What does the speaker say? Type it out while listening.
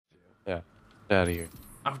Get out of here.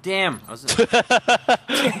 Oh damn! I was.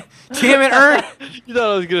 Damn it, Ern! You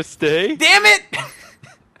thought I was gonna stay? Damn it!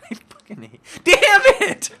 I fucking hate. Damn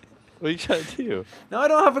it! What are you trying to do? No, I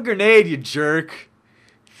don't have a grenade, you jerk.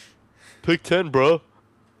 Pick 10, bro.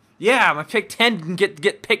 Yeah, my pick 10 didn't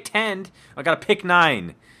get pick 10. I got a pick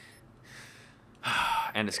 9.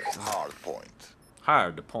 And it's Hard point.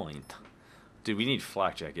 hard to point. Dude, we need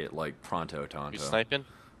flak jacket like pronto, Tonto. You sniping?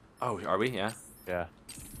 Oh, are we? Yeah. Yeah.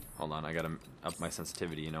 Hold on, I gotta up my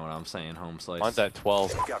sensitivity. You know what I'm saying? Home slice. Mine's at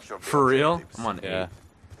 12. For real? I'm on 8. Yeah.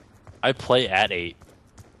 I play at 8.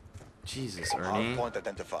 Jesus, Hard Ernie. point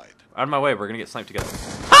identified. Out of my way, we're gonna get sniped together.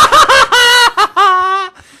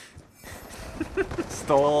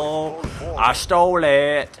 Stole. I stole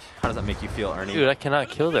it. How does that make you feel, Ernie? Dude, I cannot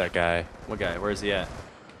kill that guy. What guy? Where is he at?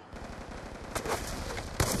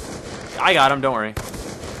 I got him, don't worry.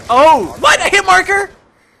 Oh! What? A hit marker?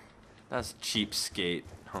 That's cheapskate,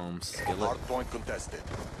 Holmes. Skillet. Hard point contested.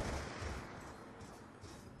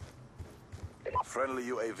 Friendly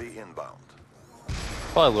UAV inbound.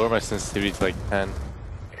 Probably lower my sensitivity to like 10.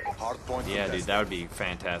 Hard point Yeah, contested. dude, that would be a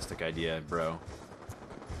fantastic idea, bro.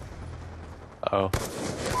 Oh.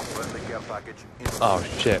 Friendly care package inbound. Oh,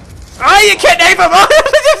 shit. Oh, you can't name him!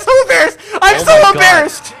 I'm so embarrassed! I'm Oh so my God.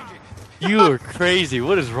 embarrassed! You are crazy.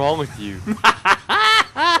 What is wrong with you?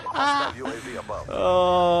 Hostile UAV above.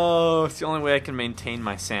 Oh, it's the only way I can maintain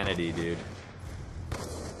my sanity, dude.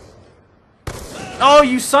 Oh,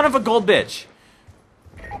 you son of a gold bitch!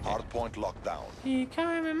 Hard point locked down. He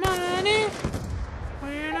coming money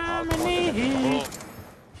when I'm in need.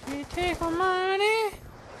 She take my money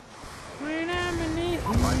when I'm in need.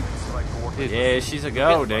 Lightning strike coordinates. Yeah, she's a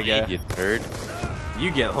go, You nigga. nerd.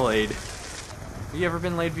 You get laid. Have you ever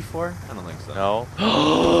been laid before? I don't think so.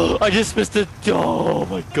 No. I just missed it. Oh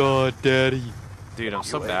my God, Daddy. Dude, I'm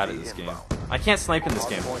so bad at this game. I can't snipe in this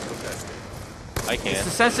Hard game. point contested. I It's can't. the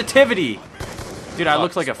sensitivity. Dude, I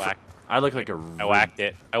look like a. Whack. I look like a. I whacked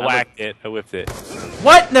it. I whacked it. I whipped it.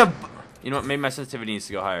 What in the? You know what? Maybe my sensitivity needs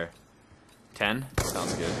to go higher. 10?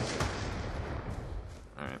 Sounds good.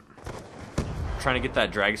 Alright. Trying to get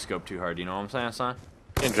that drag scope too hard, you know what I'm saying, son?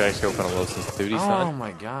 And drag scope on a low sensitivity, Oh son.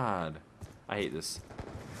 my god. I hate this.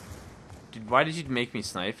 Dude, why did you make me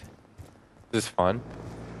snipe? This is fun.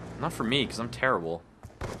 Not for me, because I'm terrible.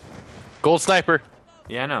 Gold sniper.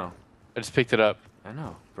 Yeah, I know. I just picked it up. I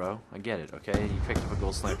know, bro. I get it, okay? You picked up a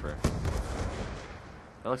gold sniper.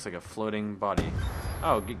 That looks like a floating body.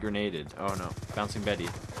 Oh, get grenaded. Oh no. Bouncing Betty.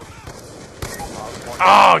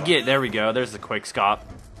 Oh, get there we go. There's the quick scope.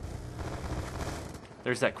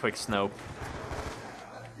 There's that quick snope.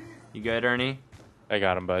 You good, Ernie? I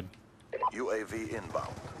got him, bud. UAV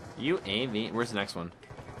inbound. UAV. Where's the next one?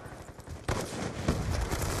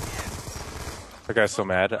 That guy's so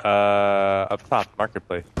mad. Up top,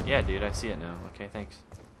 marketplace. Yeah, dude, I see it now. Okay, thanks.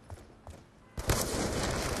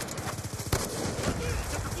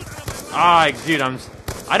 Ah, dude,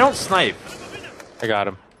 I don't snipe. I got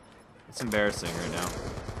him. It's embarrassing right now.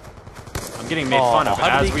 I'm getting made fun of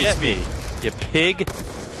how did as he we get speak. me? You pig.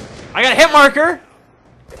 I got a hit marker.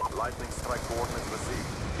 Lightning strike coordinates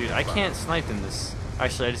received. Dude, I can't snipe in this.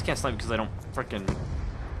 Actually, I just can't snipe because I don't frickin'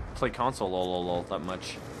 play console lol that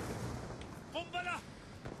much.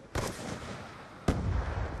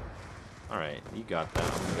 Alright, you got that.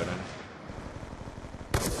 I'm gonna go down.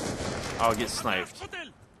 I'll get sniped. Do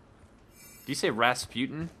you say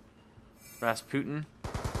Rasputin? Rasputin?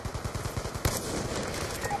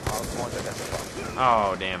 Hard point identified.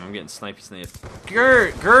 Oh, damn, I'm getting sniped.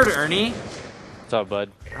 Gird, Ernie! What's up, bud?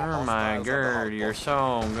 Oh my god, you're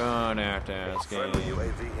so good at this Friendly game.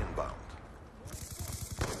 UAV inbound.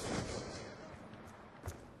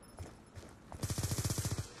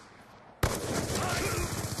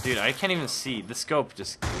 Dude, I can't even see. The scope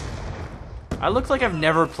just... I look like I've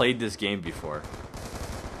never played this game before.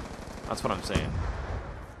 That's what I'm saying.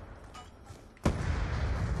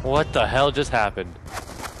 What the hell just happened?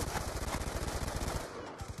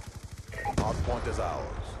 Hard point is ours.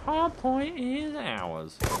 Hard point is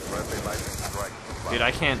ours. Friendly lightning strike inbound. Dude,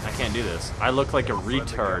 I can't do this. I look like a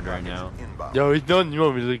retard right now. Inbound. Yo, he's done. You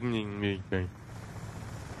want me looking me?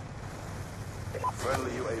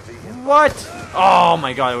 Friendly UAV inbound. What? Oh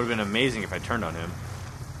my god, it would have been amazing if I turned on him.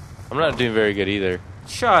 I'm not doing very good either.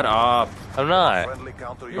 Shut up. I'm not. Friendly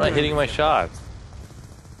counter I'm not hitting my shots.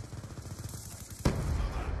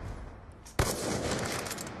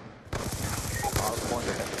 Hard point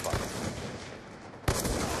identified.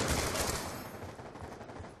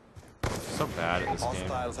 So bad at this game.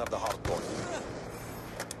 Hostiles have the hard point.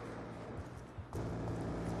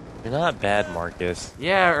 You're not bad, Marcus.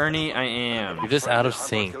 Yeah, Ernie, I am. You're just out of Hunter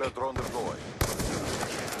sync. killer drone deployed.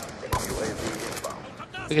 UAV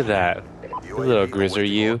Look at that. You little grizzer,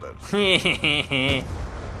 you.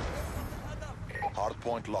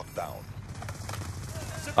 Hardpoint lockdown.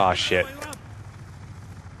 Aw, shit.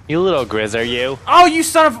 You little grizzer, you. Oh, you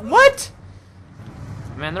son of what?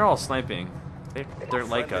 Man, they're all sniping. They're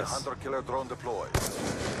like Friendly us. hunter-killer drone deployed.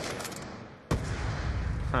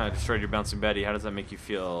 Huh, destroyed your bouncing Betty. How does that make you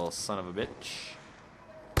feel, son of a bitch?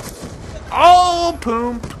 Oh,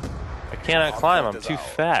 poom! I cannot climb. I'm too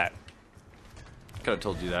fat. Could have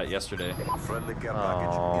told you that yesterday. Friendly care Oh.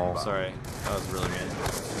 package inbound. Sorry, that was really mean.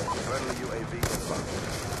 Friendly UAV inbound.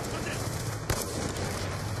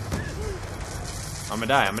 I'm gonna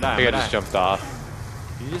die. I'm gonna die. I I'm think I gonna just die. jumped off.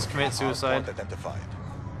 Did you just commit suicide? Hardpoint identified.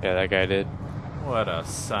 Yeah, that guy did. What a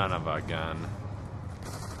son of a gun.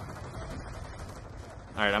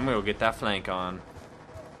 Alright, I'm gonna go get that flank on.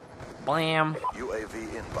 Blam! UAV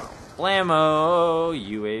inbound. Blammo!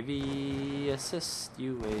 UAV assist.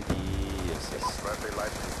 UAV assist. Friendly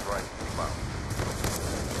lightning strike inbound.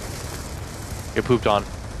 Get pooped on.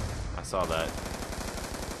 I saw that.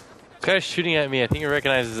 This guy's shooting at me. I think he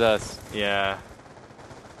recognizes us. Yeah.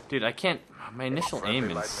 Dude, I can't. My initial Friendly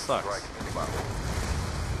aiming lightning sucks. strike inbound.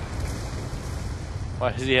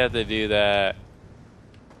 Why does he have to do that?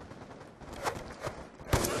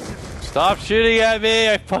 Stop shooting at me!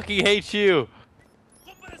 I fucking hate you!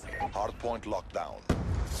 Hardpoint lockdown.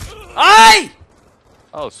 Aye!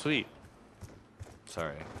 Oh, sweet.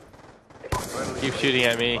 Sorry. Friendly Keep UAV shooting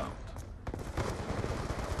at me. inbound.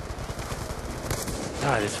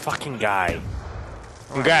 God, this fucking guy.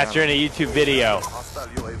 Congrats, you're in a YouTube video. Hostile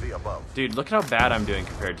UAV above. Dude, look at how bad I'm doing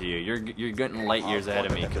compared to you. You're getting light years ahead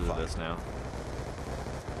of me because of this now.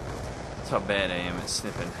 That's how bad I am at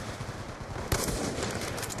snipping.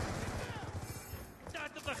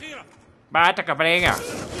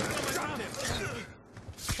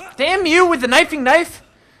 Damn you with the knifing knife!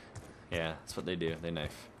 Yeah, that's what they do. They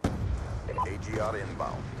knife. AGR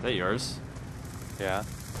inbound. Is that yours? Yeah.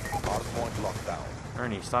 Hardpoint lockdown.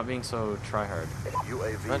 Ernie, stop being so tryhard.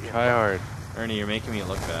 UAV Not try hard. Ernie, you're making me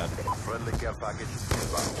look bad. Friendly care package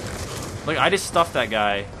inbound. Look, I just stuffed that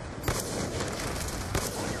guy.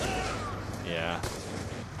 Yeah.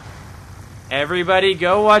 Everybody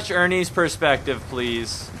go watch Ernie's perspective,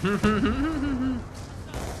 please.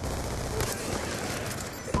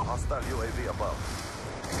 Hostile UAV above.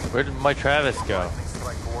 Where did my Travis go?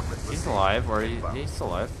 He's alive, or he's still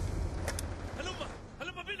alive.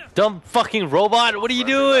 Dumb fucking robot, what are you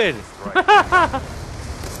doing?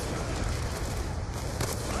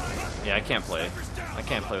 Yeah, I can't play. I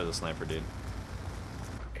can't play with a sniper, dude.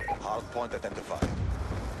 Hardpoint identified.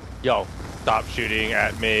 Yo, stop shooting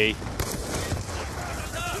at me.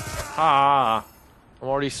 Ah. I'm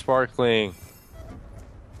already sparkling.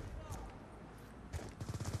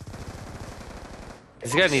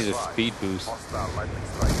 This guy needs a speed boost. Hostile lightning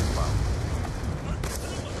strike inbound.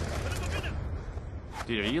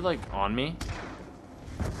 Dude, are you like on me?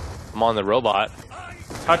 I'm on the robot.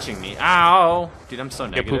 Touching me. Ow! Dude, I'm so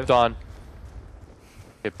Get negative. pooped on.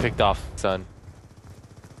 Get picked off, son.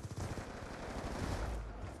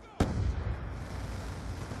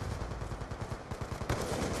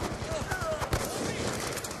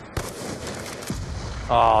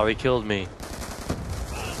 Oh, they killed me.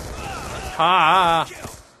 Ha!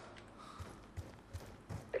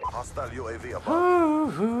 Hostile UAV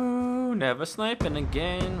above. Ooh, never sniping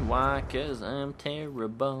again. Why? 'Cause I'm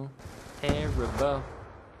terrible. Terrible.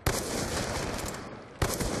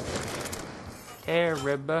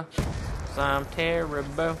 Terrible. 'Cause I'm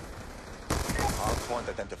terrible. Hardpoint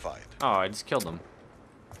identified. Oh, I just killed him.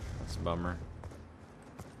 That's a bummer.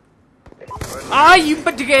 Ah, you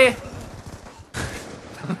but gay.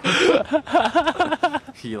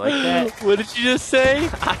 You like that? What did you just say?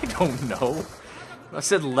 I don't know. I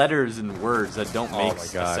said letters and words that don't make Oh my a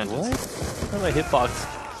god, sentence. what? Where's my hitbox?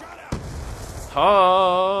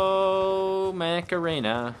 Oh,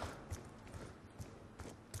 Macarena.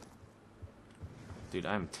 Dude,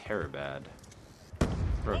 I'm terror bad.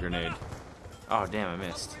 Throw a grenade. Oh, damn, I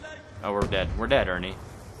missed. Oh, we're dead. We're dead, Ernie.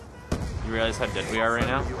 You realize how dead we are right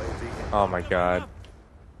now? Oh my god.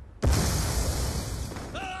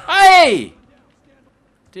 Hey!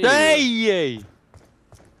 Dude, Hey!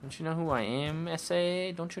 don't you know who I am,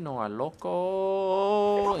 SA? Don't you know I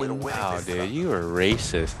loco? Wow, dude, you are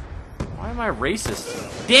racist. Why am I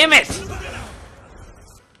racist? Damn it!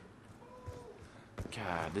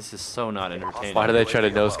 God, this is so not entertaining. Why do they try to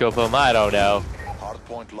no-scope him? I don't know.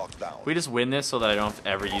 Hardpoint lockdown. We just win this so that I don't have to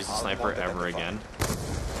ever use the sniper ever again.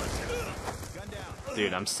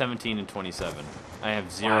 Dude, I'm 17 and 27. I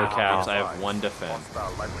have 0 caps. I have 1 defend.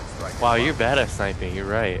 Hostile lightning strike. Wow, you're bad at sniping, you're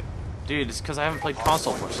right. Dude, it's because I haven't played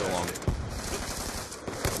console for so long.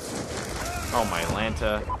 Oh, my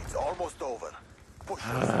Lanta. It's almost over. Push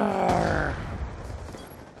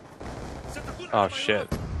Oh shit.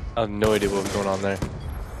 I have no idea what was going on there.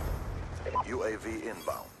 UAV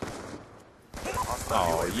inbound.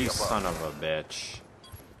 Oh, you son of a bitch.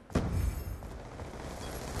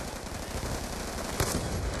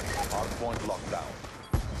 Hardpoint locked down.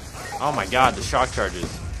 Oh my god, the shock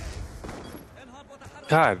charges.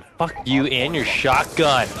 God, fuck you and your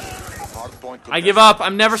shotgun. Hardpoint I give up.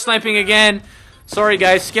 I'm never sniping again. Sorry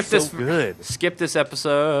guys, skip So this. good. Skip this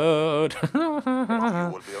episode. You will be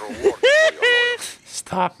rewarded for your loyalty.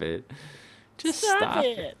 Stop it. Just stop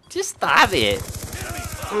it. Just stop it.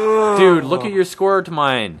 Dude, look at your score to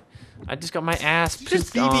mine. I just got my ass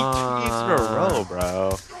Just pooped BB on. 2 games in a row,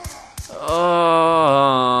 bro.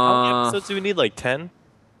 How many Uh, episodes do we need? Like 10?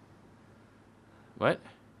 what?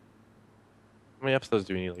 How many episodes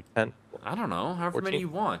do we need? Like 10? I don't know. However many 14? you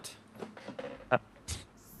want.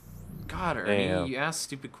 God, Ernie, Damn. you ask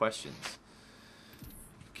stupid questions.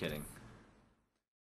 Kidding.